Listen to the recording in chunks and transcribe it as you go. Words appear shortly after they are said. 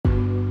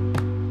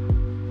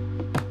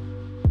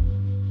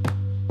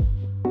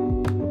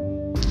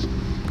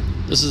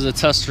This is a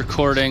test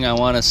recording. I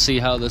want to see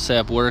how this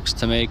app works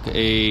to make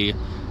a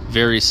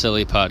very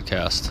silly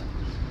podcast.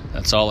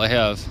 That's all I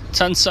have.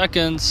 10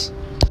 seconds.